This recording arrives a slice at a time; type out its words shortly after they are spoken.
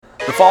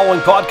The following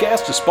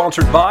podcast is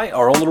sponsored by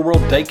Our Own Little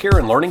World Daycare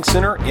and Learning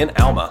Center in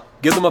Alma.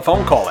 Give them a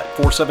phone call at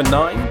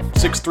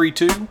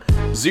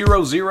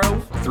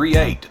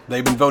 479-632-0038.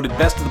 They've been voted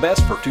Best of the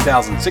Best for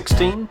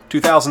 2016,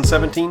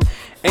 2017,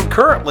 and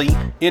currently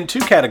in two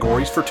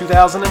categories for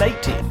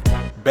 2018.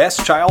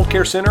 Best Child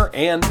Care Center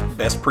and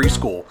Best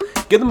Preschool.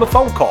 Give them a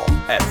phone call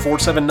at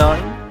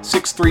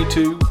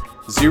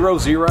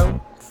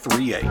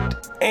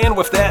 479-632-0038. And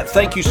with that,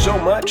 thank you so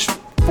much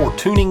for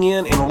tuning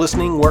in and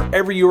listening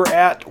wherever you are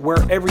at,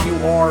 wherever you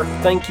are.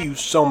 Thank you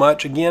so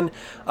much. Again,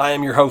 I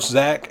am your host,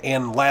 Zach,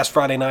 and last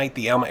Friday night,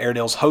 the Alma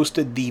Airedales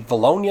hosted the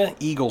Vilonia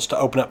Eagles to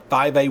open up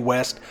 5A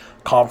West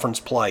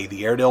Conference play.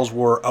 The Airedales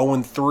were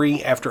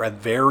 0-3 after a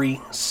very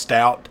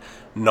stout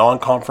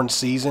non-conference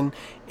season,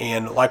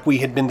 and like we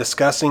had been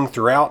discussing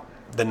throughout,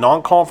 the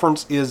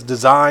non-conference is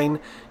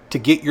designed to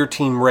get your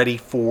team ready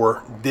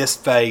for this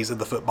phase of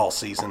the football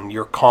season,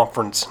 your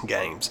conference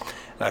games.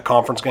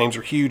 Conference games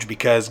are huge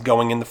because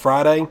going into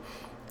Friday,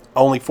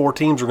 only 4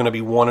 teams are going to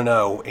be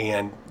 1-0,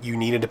 and you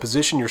needed to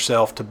position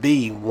yourself to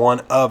be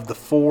one of the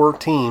 4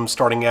 teams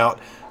starting out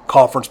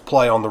conference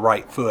play on the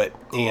right foot.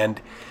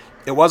 And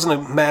it wasn't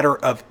a matter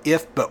of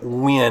if, but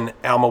when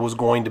Alma was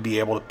going to be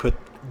able to put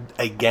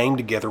a game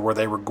together where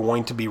they were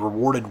going to be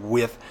rewarded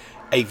with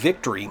a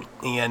victory.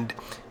 And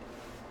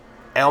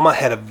Alma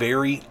had a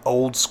very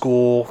old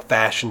school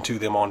fashion to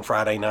them on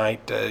Friday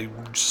night.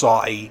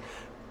 Saw a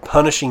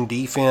punishing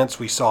defense.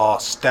 We saw a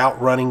stout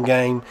running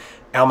game.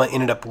 Alma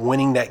ended up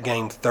winning that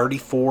game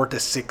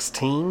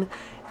 34-16.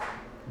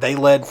 They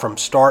led from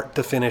start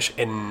to finish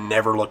and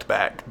never looked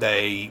back.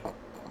 They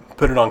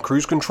put it on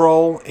cruise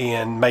control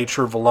and made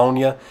sure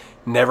Vilonia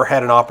never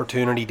had an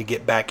opportunity to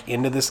get back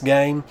into this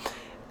game.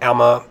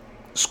 Alma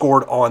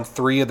scored on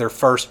 3 of their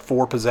first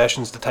 4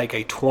 possessions to take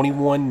a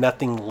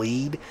 21-0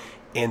 lead.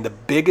 And the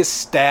biggest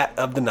stat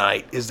of the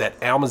night is that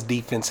Alma's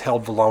defense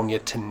held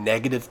Vilonia to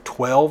negative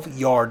 12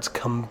 yards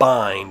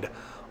combined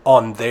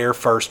on their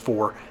first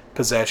 4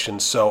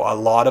 possessions. So a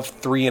lot of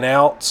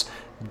 3-and-outs,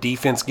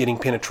 defense getting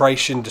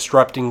penetration,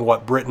 disrupting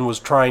what Britton was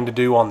trying to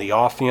do on the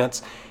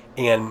offense.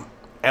 And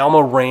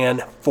Alma ran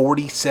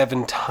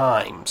 47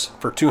 times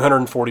for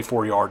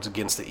 244 yards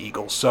against the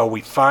Eagles. So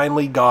we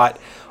finally got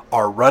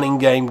our running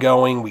game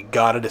going. We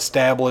got it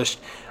established.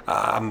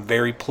 I'm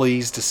very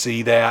pleased to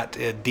see that.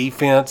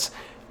 Defense,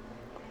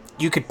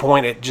 you could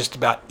point at just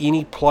about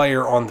any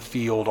player on the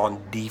field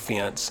on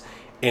defense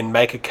and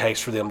make a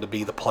case for them to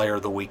be the player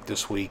of the week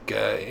this week.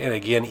 And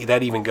again,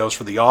 that even goes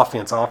for the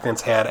offense.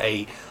 Offense had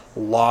a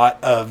lot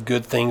of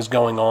good things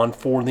going on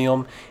for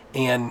them,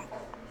 and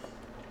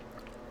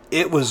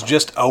it was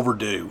just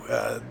overdue.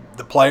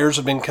 The players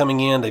have been coming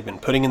in. They've been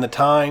putting in the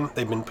time.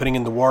 They've been putting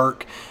in the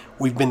work.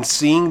 We've been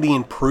seeing the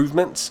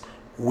improvements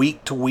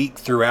week to week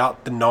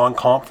throughout the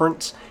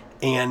non-conference,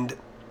 and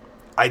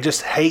I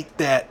just hate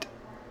that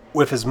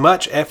with as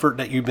much effort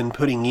that you've been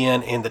putting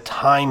in and the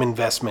time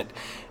investment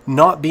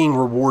not being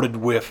rewarded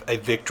with a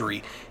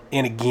victory.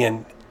 And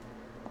again,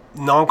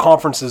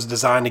 non-conference is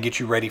designed to get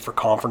you ready for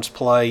conference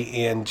play,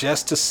 and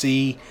just to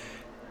see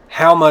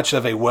how much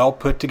of a well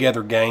put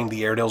together game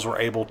the Airedales were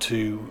able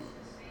to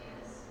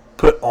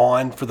put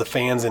on for the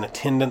fans in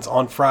attendance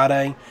on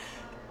Friday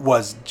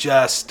was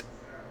just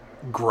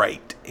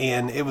great,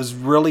 and it was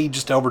really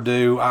just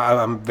overdue.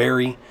 I'm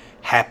very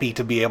happy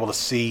to be able to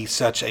see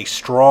such a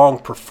strong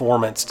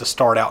performance to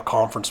start out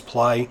conference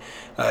play.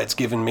 It's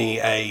given me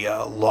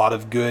a lot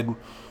of good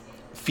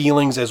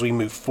feelings as we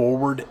move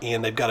forward,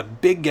 and they've got a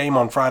big game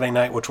on Friday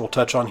night, which we'll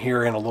touch on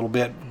here in a little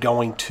bit,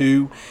 going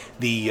to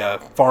the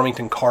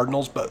Farmington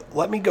Cardinals. But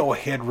let me go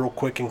ahead real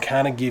quick and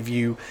kind of give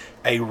you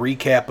a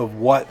recap of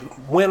what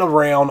went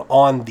around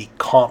on the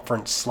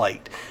conference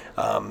slate.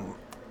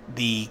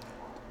 The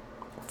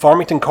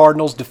Farmington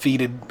Cardinals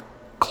defeated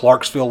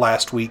Clarksville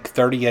last week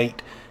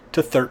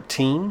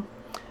 38-13.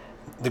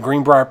 The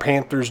Greenbrier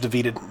Panthers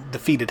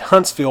defeated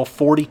Huntsville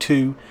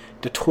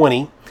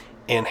 42-20,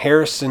 and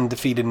Harrison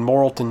defeated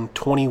Morrilton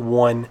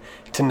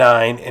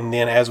 21-9. And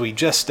then, as we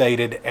just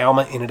stated,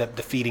 Alma ended up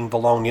defeating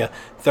Vilonia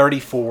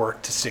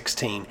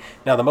 34-16.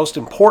 Now, the most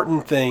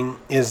important thing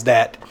is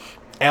that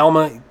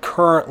Alma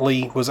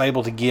currently was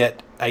able to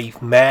get a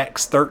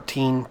max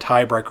 13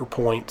 tiebreaker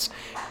points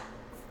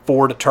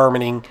for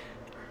determining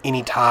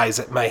any ties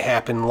that may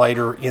happen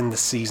later in the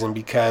season,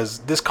 because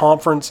this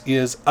conference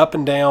is up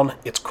and down.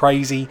 It's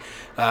crazy.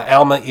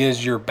 Alma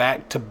is your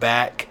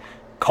back-to-back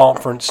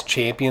conference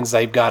champions.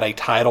 They've got a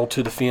title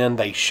to defend.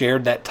 They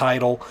shared that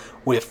title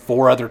with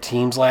 4 other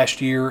teams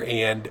last year,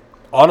 and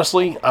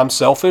honestly, I'm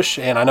selfish,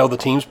 and I know the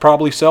team's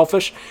probably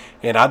selfish,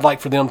 and I'd like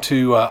for them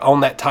to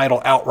own that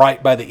title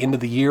outright by the end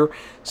of the year.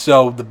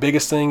 So the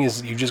biggest thing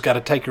is you just got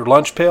to take your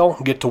lunch pail,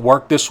 get to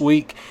work this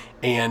week,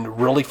 and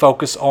really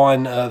focus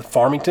on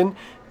Farmington.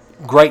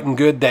 Great and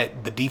good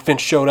that the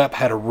defense showed up,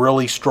 had a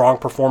really strong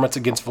performance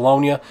against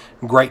Vilonia.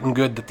 Great and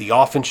good that the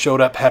offense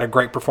showed up, had a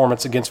great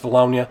performance against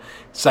Vilonia.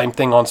 Same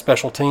thing on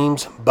special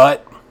teams.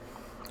 But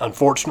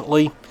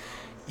unfortunately,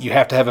 you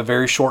have to have a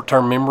very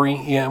short-term memory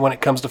when it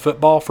comes to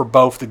football for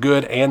both the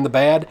good and the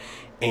bad.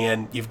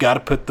 and you've got to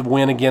put the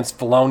win against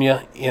Bologna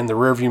in the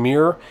rearview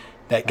mirror.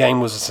 That game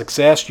was a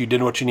success. You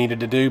did what you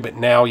needed to do, but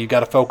now you've got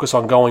to focus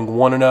on going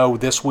 1-0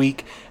 this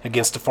week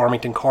against the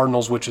Farmington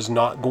Cardinals, which is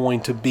not going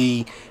to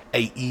be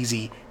a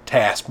easy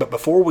task. But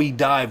before we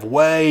dive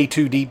way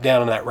too deep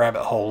down in that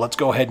rabbit hole, let's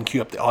go ahead and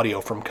cue up the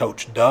audio from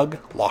Coach Doug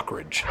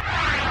Lockridge.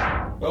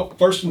 Well,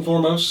 first and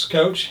foremost,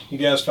 Coach, you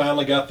guys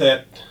finally got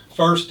that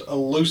first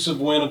elusive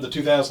win of the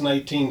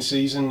 2018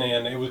 season,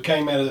 and it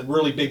came at a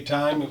really big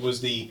time. It was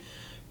the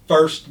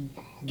first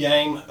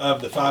game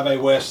of the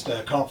 5A West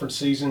conference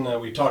season.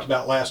 We talked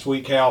about last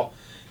week how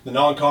the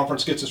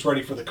non-conference gets us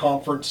ready for the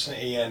conference,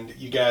 and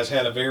you guys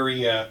had a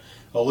very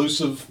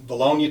elusive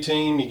Bologna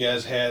team. You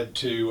guys had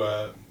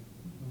to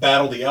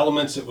battle the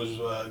elements. It was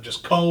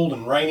just cold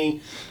and rainy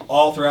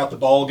all throughout the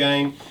ball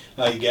game.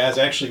 You guys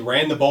actually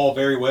ran the ball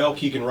very well.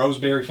 Keegan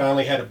Roseberry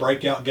finally had a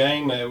breakout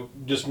game. It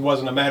just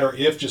wasn't a matter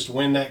if, just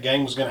when that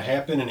game was going to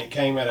happen, and it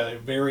came at a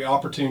very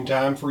opportune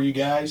time for you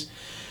guys.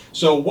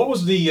 So what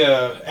was the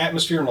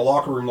atmosphere in the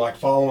locker room like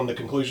following the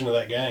conclusion of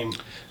that game?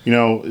 You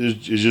know,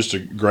 it's just a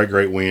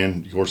great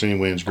win. Of course, any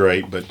win's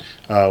great, but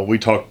we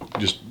talked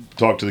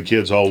to the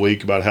kids all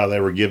week about how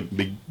they were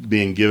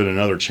being given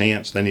another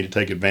chance. They need to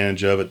take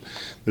advantage of it.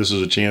 This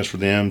is a chance for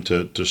them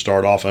to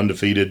start off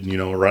undefeated. You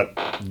know, right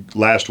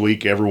last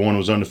week everyone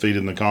was undefeated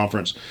in the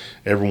conference.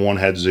 Everyone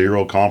had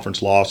 0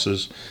 conference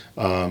losses.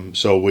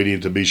 So we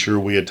need to be sure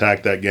we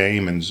attack that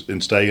game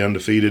and stay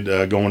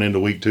undefeated going into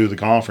week 2 of the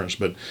conference.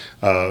 But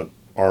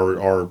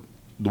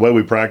the way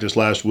we practiced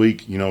last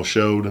week, you know,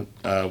 showed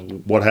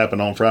what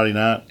happened on Friday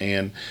night,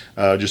 and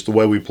just the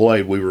way we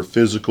played. We were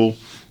physical.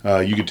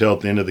 You could tell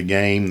at the end of the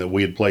game that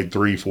we had played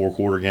 3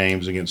 4-quarter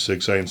games against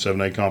 6A and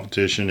 7A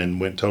competition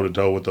and went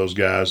toe-to-toe with those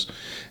guys.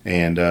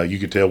 And you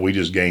could tell we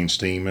just gained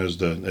steam as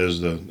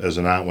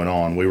the night went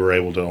on. We were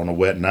able to, on a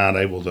wet night,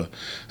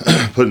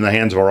 put in the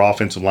hands of our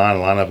offensive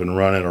line up and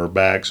run it. Our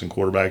backs and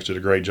quarterbacks did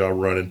a great job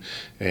running,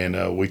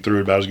 and we threw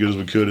it about as good as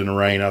we could in the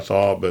rain, I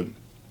thought. But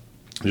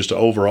just an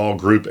overall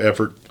group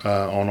effort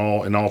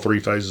in all 3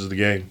 phases of the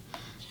game.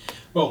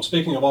 Well,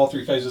 speaking of all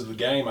 3 phases of the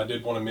game, I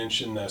did want to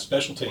mention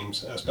special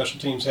teams. Special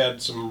teams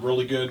had some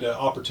really good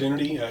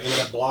opportunity. Ended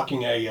up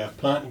blocking a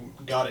punt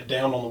and got it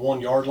down on the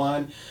 1-yard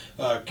line.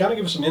 Kind of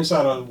give us some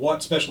insight on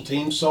what special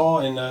teams saw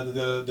and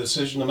the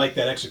decision to make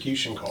that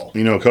execution call.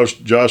 You know,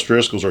 Coach Josh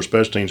Driscoll's our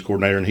special teams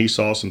coordinator, and he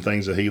saw some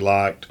things that he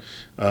liked,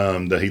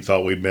 that he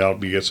thought we'd be able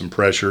to get some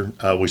pressure.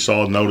 We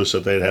notice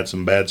that they had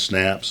some bad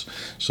snaps,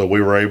 so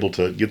we were able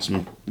to get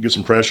some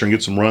pressure and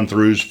get some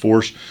run-throughs,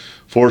 force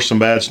some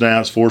bad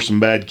snaps, force some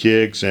bad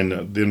kicks, and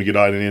then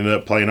ended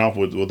up playing off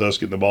with us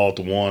getting the ball at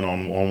the 1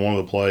 on one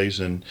of the plays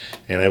and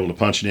able to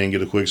punch it in and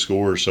get a quick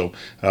score. So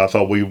I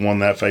thought we won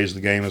that phase of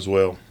the game as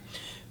well.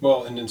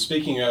 Well, and then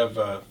speaking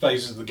of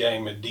phases of the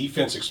game,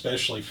 defense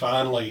especially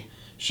finally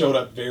showed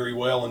up very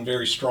well and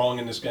very strong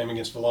in this game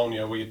against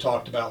Bologna. We had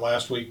talked about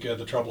last week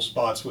the trouble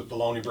spots with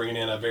Bologna bringing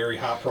in a very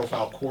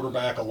high-profile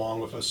quarterback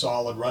along with a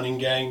solid running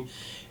game.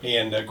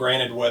 And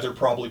granted, weather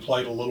probably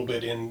played a little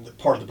bit in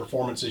part of the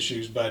performance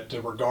issues, but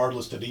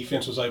regardless, the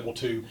defense was able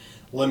to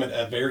limit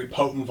a very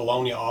potent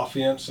Bologna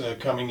offense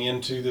coming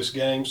into this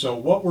game. So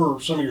what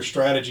were some of your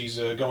strategies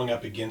going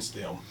up against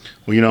them?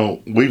 Well, you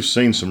know, we've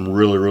seen some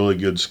really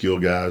good skill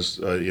guys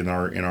in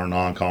our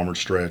non-conference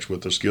stretch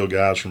with the skill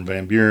guys from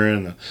Van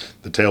Buren,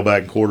 the tailback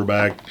and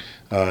quarterback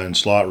and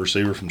slot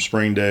receiver from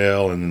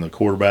Springdale, and then the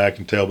quarterback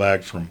and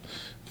tailback from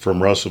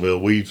Russellville.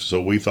 We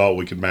thought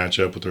we could match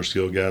up with their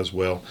skilled guys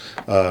well.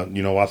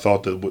 You know, I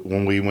thought that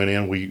when we went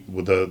in,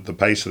 the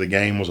pace of the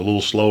game was a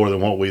little slower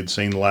than what we had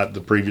seen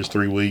the previous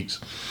 3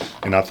 weeks,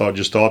 and I thought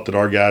that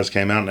our guys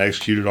came out and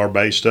executed our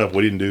base stuff.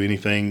 We didn't do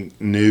anything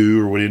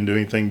new, or we didn't do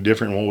anything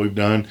different in what we've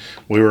done.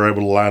 We were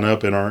able to line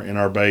up in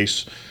our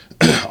base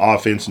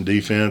offense and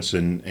defense,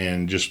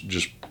 and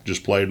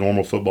just play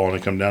normal football, and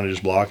it come down to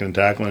just blocking and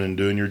tackling and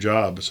doing your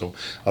job. So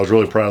I was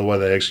really proud of the way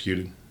they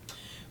executed.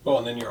 Well,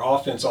 and then your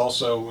offense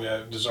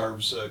also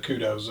deserves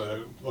kudos.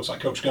 Looks like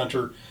Coach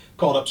Gunter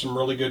called up some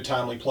really good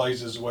timely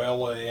plays as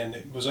well,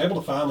 and was able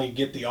to finally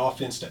get the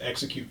offense to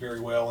execute very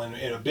well. And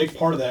a big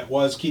part of that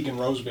was Keegan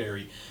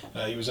Roseberry.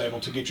 He was able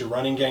to get your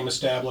running game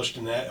established,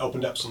 and that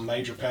opened up some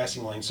major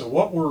passing lanes. So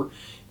what were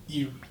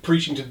you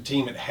preaching to the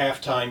team at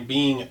halftime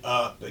being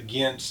up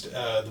against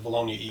the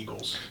Bologna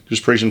Eagles?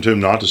 Just preaching to them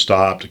not to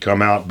stop, to come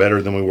out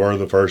better than we were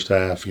the first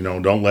half. You know,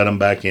 don't let them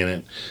back in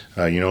it.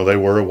 You know, they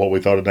were what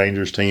we thought a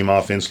dangerous team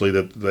offensively,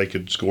 that they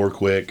could score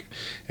quick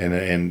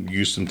and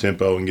use some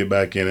tempo and get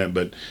back in it.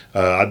 But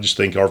I just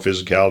think our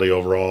physicality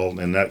overall,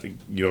 and that,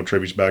 you know,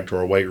 attributes back to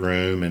our weight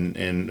room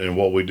and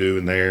what we do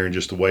in there, and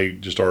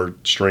just our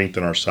strength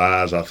and our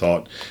size, I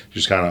thought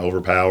just kind of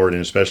overpowered,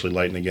 and especially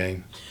late in the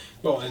game.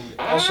 Well, and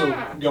also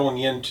going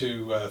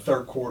into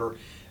third quarter,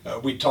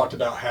 we talked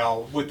about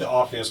how with the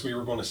offense we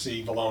were going to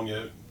see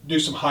Bologna do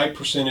some high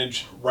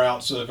percentage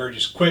routes, very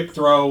just quick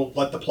throw,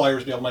 let the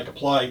players be able to make a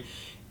play.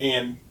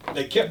 And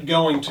they kept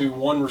going to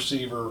one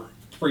receiver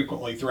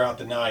frequently throughout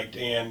the night.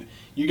 And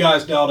you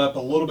guys dialed up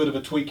a little bit of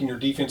a tweak in your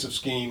defensive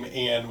scheme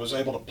and was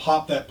able to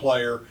pop that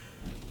player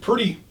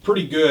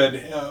pretty good.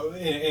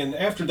 And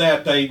after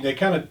that, they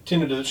kind of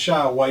tended to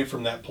shy away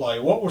from that play.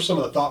 What were some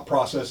of the thought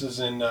processes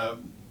and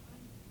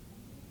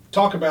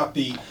talk about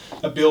the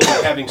ability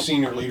of having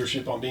senior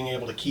leadership on being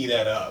able to key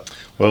that up?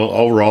 Well,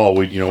 overall,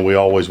 we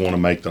always want to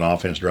make the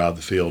offense drive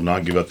the field,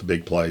 not give up the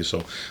big plays.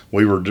 So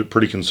we were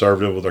pretty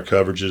conservative with our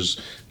coverages,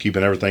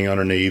 keeping everything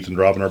underneath and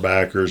dropping our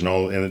backers and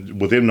all. And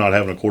with them not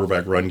having a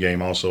quarterback run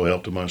game also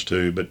helped a bunch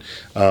too. But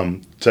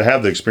to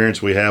have the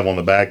experience we have on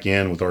the back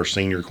end with our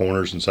senior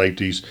corners and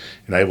safeties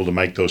and able to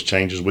make those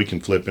changes, we can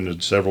flip into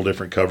several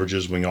different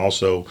coverages. We can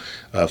also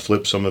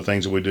flip some of the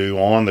things that we do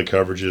on the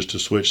coverages to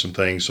switch some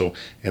things. So,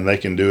 and they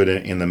can do it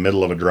in the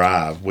middle of a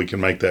drive. We can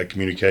make that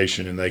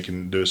communication and they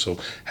can do it. So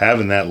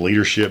having that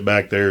leadership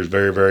back there is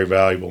very, very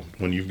valuable.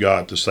 When you've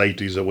got the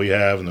safeties that we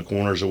have and the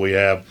corners that we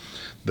have,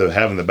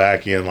 having the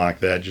back end like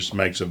that just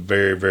makes a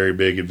very, very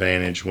big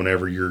advantage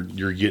whenever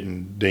you're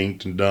getting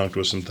dinked and dunked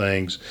with some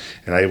things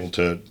and able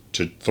to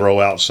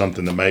throw out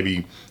something that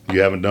maybe you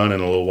haven't done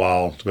in a little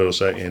while to be able to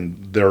say,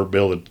 and they're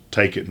able to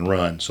take it and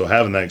run. So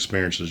having that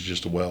experience is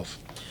just a wealth.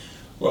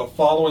 Well,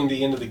 following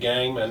the end of the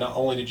game, not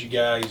only did you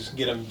guys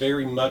get a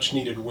very much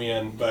needed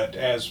win, but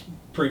as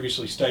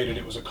previously stated,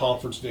 it was a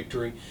conference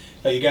victory.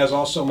 You guys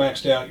also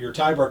maxed out your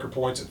tiebreaker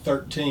points at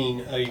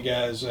 13. You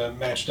guys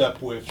matched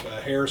up with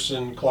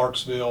Harrison,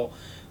 Clarksville,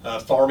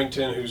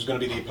 Farmington, who's going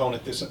to be the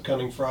opponent this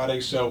upcoming Friday.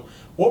 So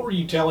what were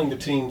you telling the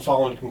team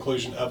following the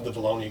conclusion of the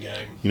Vilonia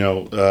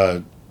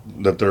game?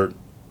 That they're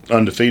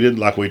undefeated,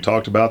 like we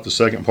talked about the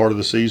second part of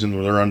the season,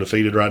 where they're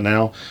undefeated right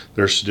now.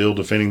 They're still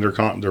defending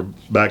their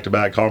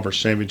back-to-back conference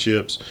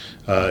championships.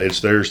 It's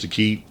theirs to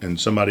keep, and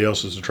somebody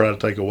else's to try to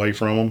take away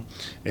from them.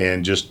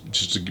 And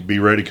just to be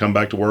ready to come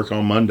back to work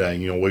on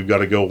Monday. We've got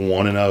to go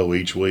 1-0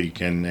 each week,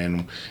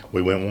 and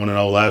we went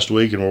 1-0 last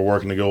week, and we're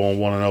working to go on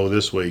 1-0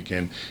 this week.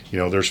 And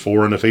there's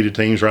 4 undefeated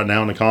teams right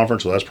now in the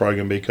conference, so that's probably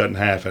going to be cut in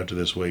half after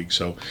this week.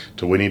 So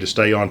we need to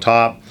stay on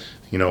top.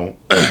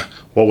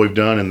 What we've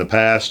done in the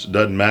past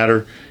doesn't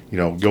matter.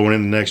 Going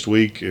into next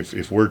week,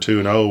 if we're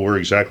 2-0, we're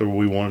exactly where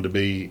we wanted to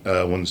be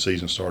when the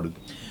season started.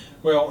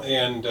 Well,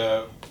 and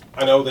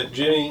I know that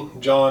Jimmy,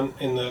 John,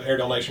 and the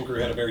Airedale Nation crew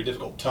had a very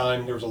difficult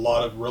time. There was a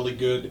lot of really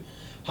good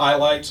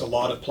highlights, a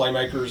lot of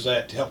playmakers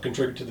that helped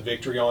contribute to the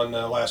victory on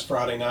last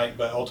Friday night,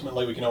 but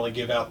ultimately we can only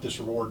give out this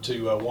reward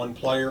to one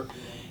player.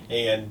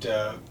 And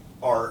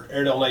our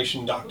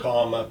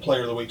AiredaleNation.com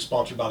Player of the Week,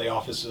 sponsored by the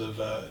Office of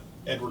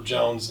Edward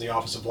Jones, the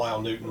Office of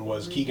Lyle Newton,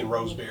 was Keegan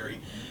Roseberry.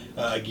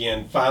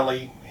 Again,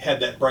 finally had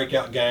that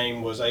breakout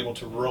game, was able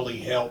to really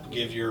help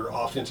give your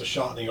offense a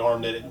shot in the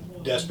arm that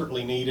it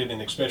desperately needed,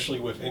 and especially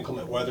with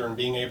inclement weather and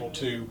being able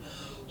to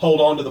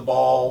hold on to the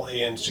ball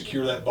and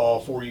secure that ball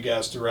for you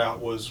guys throughout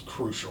was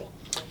crucial.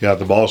 Yeah,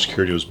 the ball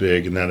security was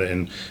big,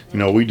 and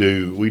we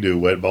do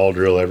wet ball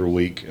drill every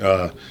week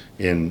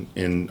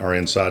in our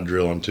inside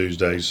drill on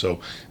Tuesdays. So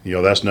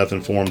that's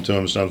nothing foreign to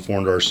them. It's nothing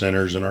foreign to our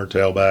centers and our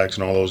tailbacks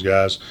and all those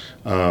guys.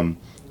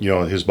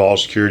 His ball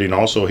security, and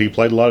also he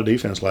played a lot of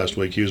defense last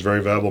week. He was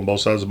very valuable on both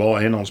sides of the ball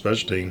and on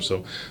special teams.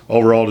 So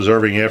overall,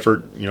 deserving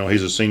effort.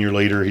 He's a senior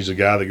leader. He's a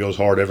guy that goes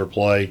hard every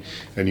play,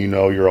 and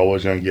you're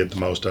always going to get the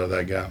most out of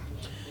that guy.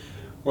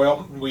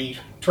 Well, we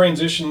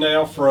transition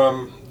now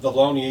from the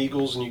Vilonia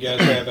Eagles, and you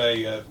guys have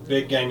a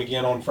big game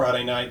again on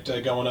Friday night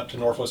going up to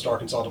Northwest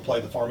Arkansas to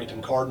play the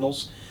Farmington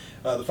Cardinals.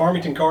 The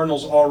Farmington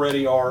Cardinals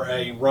already are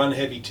a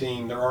run-heavy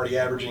team. They're already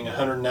averaging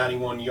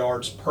 191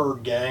 yards per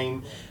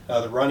game.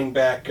 The running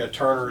back,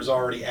 Turner, is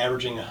already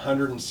averaging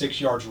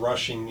 106 yards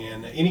rushing.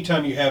 And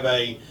anytime you have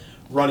a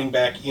running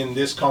back in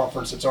this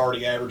conference that's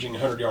already averaging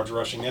 100 yards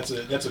rushing, that's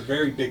a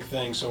very big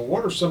thing. So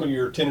what are some of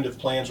your tentative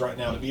plans right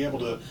now to be able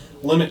to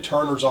limit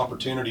Turner's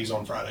opportunities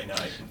on Friday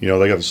night? They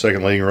got the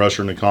second leading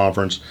rusher in the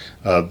conference.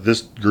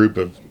 This group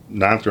of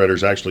ninth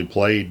graders actually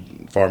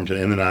played Farmington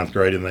in the ninth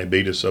grade, and they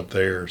beat us up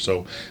there.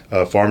 So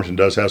Farmington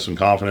does have some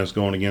confidence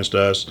going against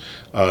us.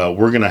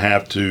 We're going to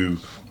have to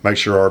make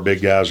sure our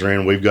big guys are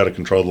in. We've got to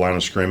control the line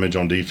of scrimmage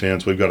on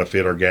defense. We've got to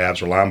fit our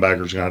gaps. Our linebackers are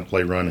going to have to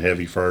play run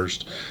heavy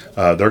first.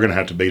 They're going to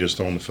have to beat us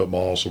throwing the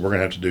football, so we're going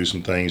to have to do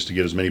some things to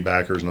get as many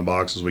backers in the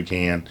box as we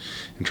can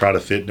and try to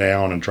fit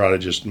down and try to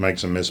just make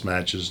some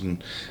mismatches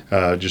and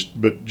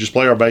just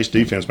play our base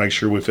defense. Make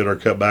sure we fit our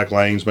cutback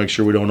lanes. Make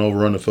sure we don't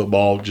overrun the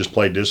football. Just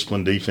play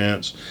disciplined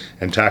defense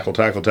and tackle.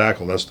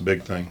 That's the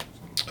big thing.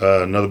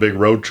 Another big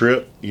road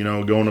trip,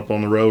 going up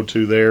on the road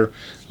to there.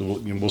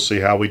 We'll see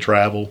how we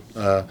travel.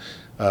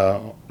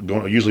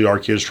 Usually our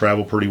kids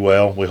travel pretty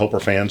well. We hope our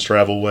fans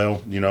travel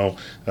well.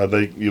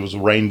 It was a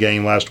rain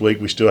game last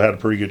week. We still had a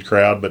pretty good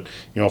crowd, but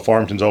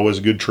Farmington's always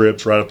a good trip.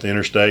 It's right up the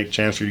interstate.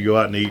 Chance for you to go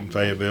out and eat in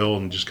Fayetteville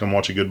and just come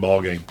watch a good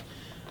ball game.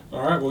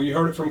 All right, well, you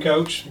heard it from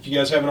Coach. If you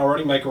guys haven't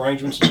already, make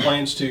arrangements and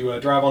plans to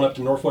drive on up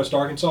to Northwest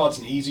Arkansas. It's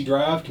an easy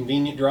drive,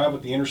 convenient drive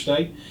with the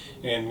interstate.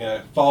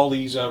 And follow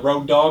these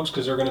road dogs,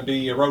 because they're going to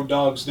be road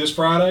dogs this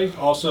Friday,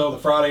 also the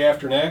Friday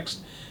after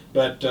next.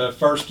 But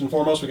first and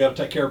foremost, we got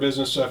to take care of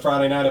business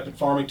Friday night up at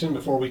Farmington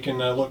before we can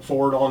look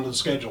forward on to the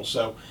schedule.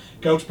 So,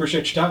 Coach,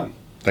 appreciate your time.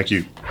 Thank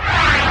you.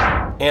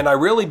 And I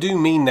really do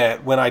mean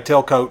that when I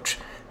tell Coach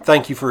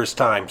thank you for his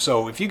time.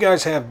 So if you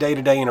guys have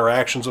day-to-day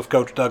interactions with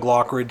Coach Doug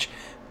Lockridge,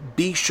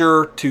 be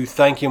sure to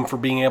thank him for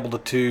being able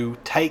to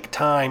take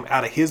time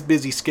out of his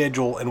busy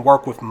schedule and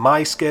work with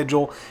my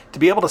schedule to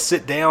be able to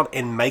sit down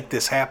and make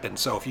this happen.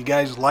 So if you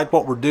guys like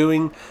what we're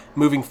doing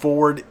moving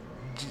forward,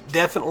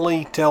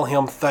 definitely tell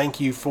him thank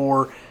you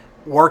for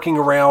working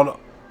around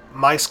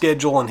my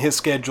schedule and his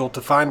schedule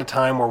to find a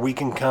time where we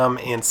can come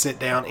and sit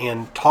down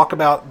and talk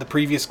about the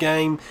previous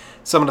game,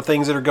 some of the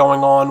things that are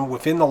going on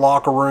within the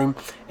locker room,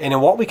 and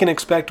then what we can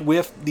expect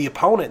with the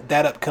opponent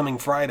that upcoming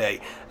Friday.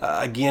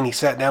 Again, he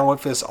sat down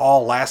with us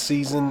all last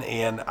season,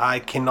 and I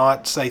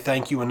cannot say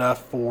thank you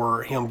enough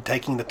for him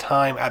taking the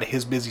time out of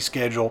his busy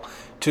schedule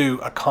to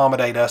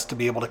accommodate us to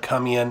be able to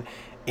come in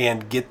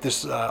and get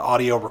this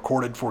audio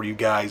recorded for you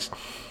guys.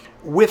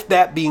 With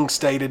that being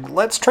stated,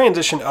 let's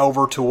transition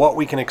over to what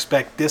we can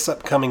expect this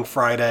upcoming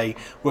Friday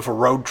with a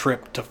road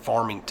trip to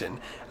Farmington.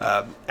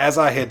 As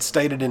I had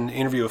stated in an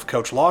interview with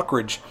Coach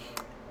Lockridge,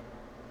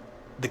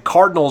 the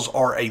Cardinals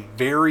are a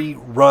very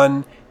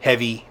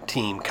run-heavy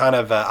team, kind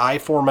of I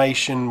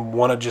formation,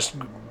 want to just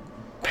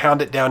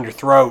pound it down your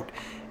throat,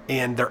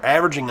 and they're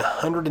averaging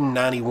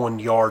 191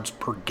 yards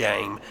per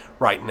game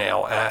right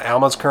now.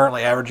 Alma's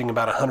currently averaging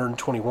about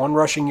 121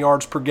 rushing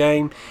yards per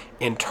game,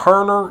 and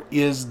Turner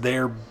is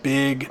their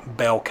big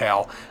bell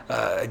cow.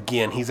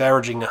 Again, he's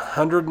averaging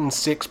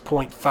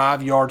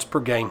 106.5 yards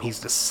per game. He's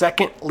the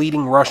second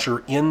leading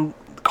rusher in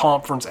the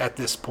conference at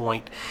this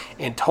point,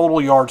 and total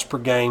yards per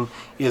game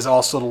is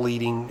also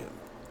leading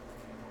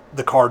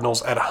the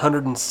Cardinals at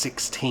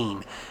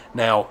 116.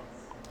 Now,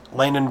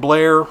 Landon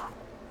Blair,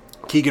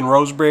 Keegan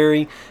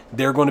Roseberry,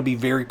 they're going to be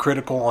very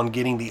critical on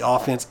getting the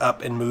offense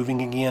up and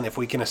moving again. If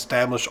we can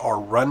establish our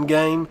run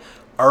game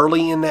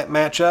early in that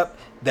matchup,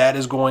 that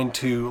is going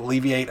to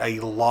alleviate a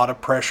lot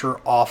of pressure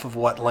off of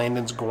what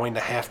Landon's going to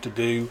have to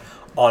do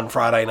on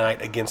Friday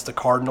night against the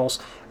Cardinals.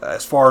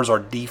 As far as our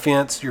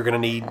defense, you're going to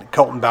need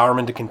Colton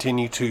Bowerman to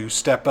continue to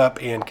step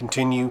up and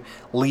continue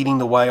leading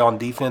the way on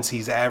defense.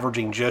 He's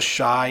averaging just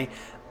shy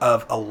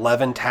of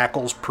 11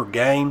 tackles per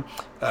game.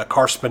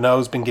 Carson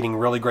Spino's been getting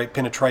really great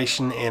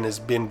penetration and has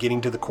been getting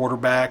to the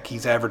quarterback.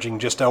 He's averaging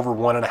just over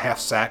 1.5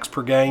 sacks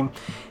per game.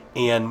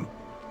 And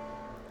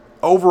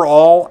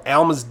overall,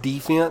 Alma's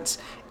defense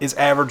is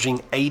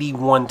averaging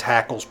 81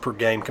 tackles per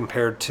game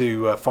compared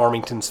to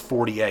Farmington's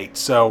 48.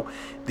 So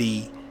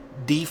the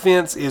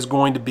defense is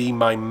going to be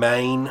my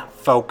main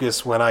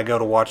focus when I go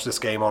to watch this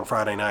game on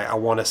Friday night. I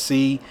want to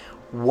see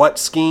what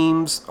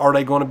schemes are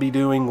they going to be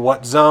doing,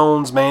 what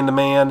zones,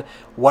 man-to-man,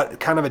 what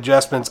kind of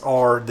adjustments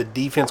are the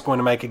defense going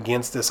to make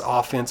against this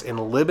offense, and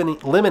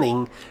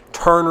limiting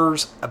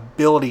Turner's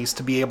abilities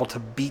to be able to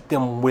beat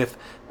them with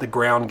the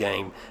ground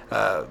game.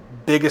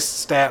 Biggest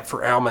stat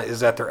for Alma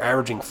is that they're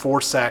averaging 4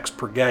 sacks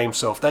per game,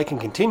 so if they can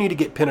continue to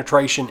get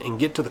penetration and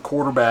get to the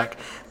quarterback,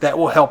 that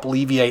will help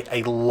alleviate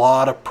a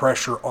lot of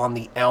pressure on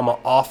the Alma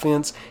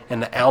offense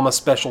and the Alma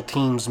special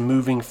teams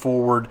moving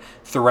forward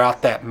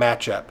throughout that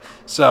matchup.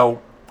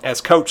 So, as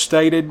Coach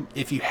stated,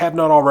 if you have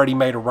not already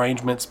made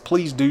arrangements,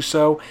 please do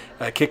so.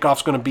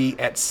 Kickoff's going to be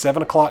at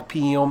 7 o'clock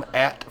p.m.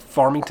 at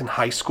Farmington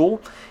High School.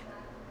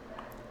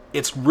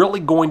 It's really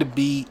going to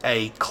be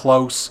a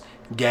close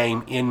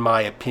game, in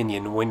my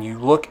opinion. When you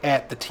look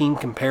at the team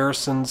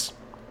comparisons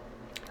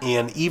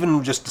and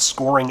even just the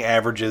scoring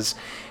averages,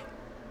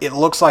 it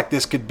looks like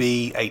this could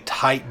be a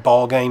tight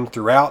ball game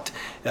throughout.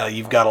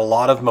 You've got a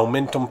lot of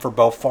momentum for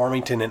both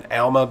Farmington and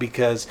Alma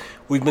because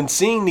we've been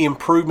seeing the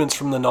improvements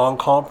from the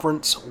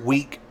non-conference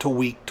week to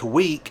week to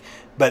week,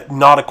 but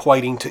not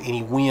equating to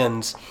any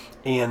wins.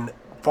 And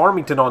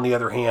Farmington, on the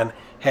other hand,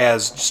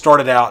 has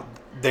started out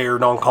their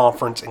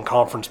non-conference and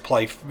conference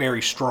play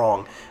very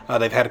strong.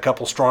 They've had a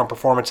couple strong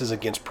performances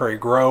against Prairie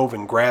Grove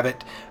and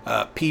Gravette.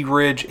 Pea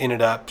Ridge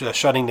ended up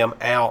shutting them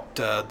out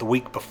the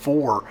week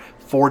before,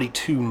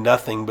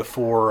 42-0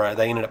 before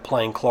they ended up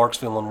playing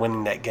Clarksville and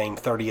winning that game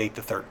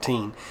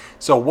 38-13.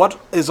 So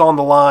what is on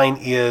the line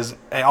is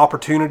an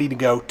opportunity to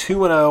go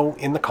 2-0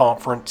 in the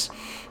conference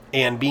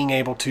and being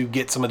able to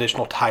get some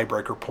additional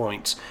tiebreaker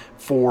points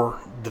for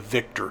the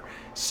victor.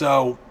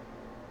 So,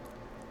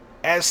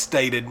 as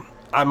stated,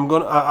 I'm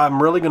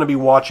really going to be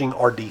watching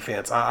our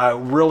defense. I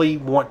really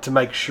want to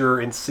make sure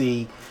and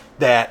see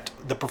that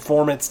the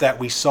performance that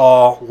we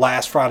saw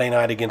last Friday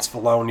night against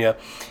Vilonia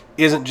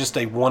isn't just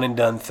a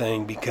one-and-done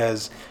thing,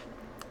 because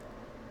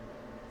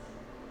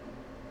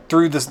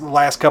through this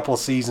last couple of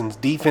seasons,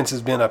 defense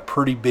has been a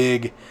pretty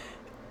big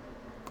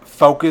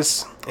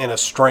focus and a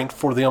strength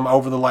for them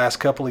over the last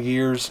couple of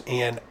years,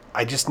 and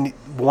I just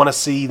want to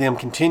see them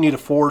continue to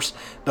force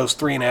those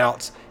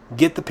 3-and-outs,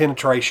 get the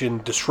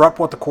penetration, disrupt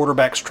what the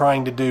quarterback's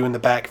trying to do in the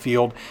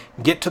backfield,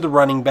 get to the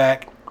running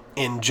back,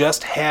 and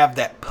just have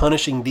that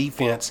punishing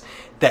defense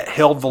that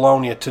held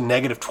Vilonia to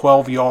negative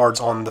 12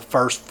 yards on the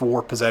first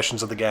 4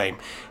 possessions of the game.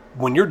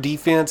 When your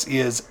defense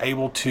is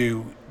able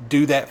to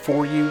do that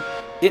for you,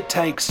 it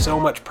takes so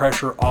much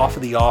pressure off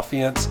of the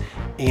offense,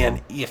 and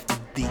if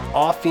the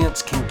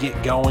offense can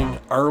get going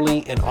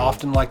early and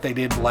often like they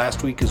did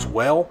last week as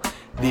well,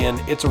 then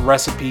it's a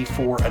recipe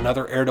for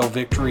another Airedale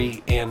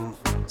victory and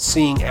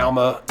seeing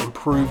Alma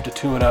improve to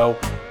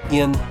 2-0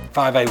 in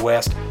 5A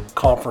West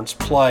Conference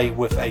play,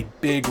 with a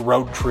big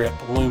road trip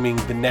looming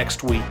the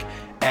next week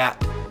at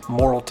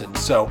Morrilton.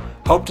 So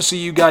hope to see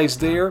you guys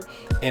there,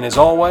 and as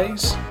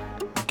always,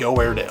 go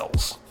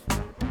Airedales.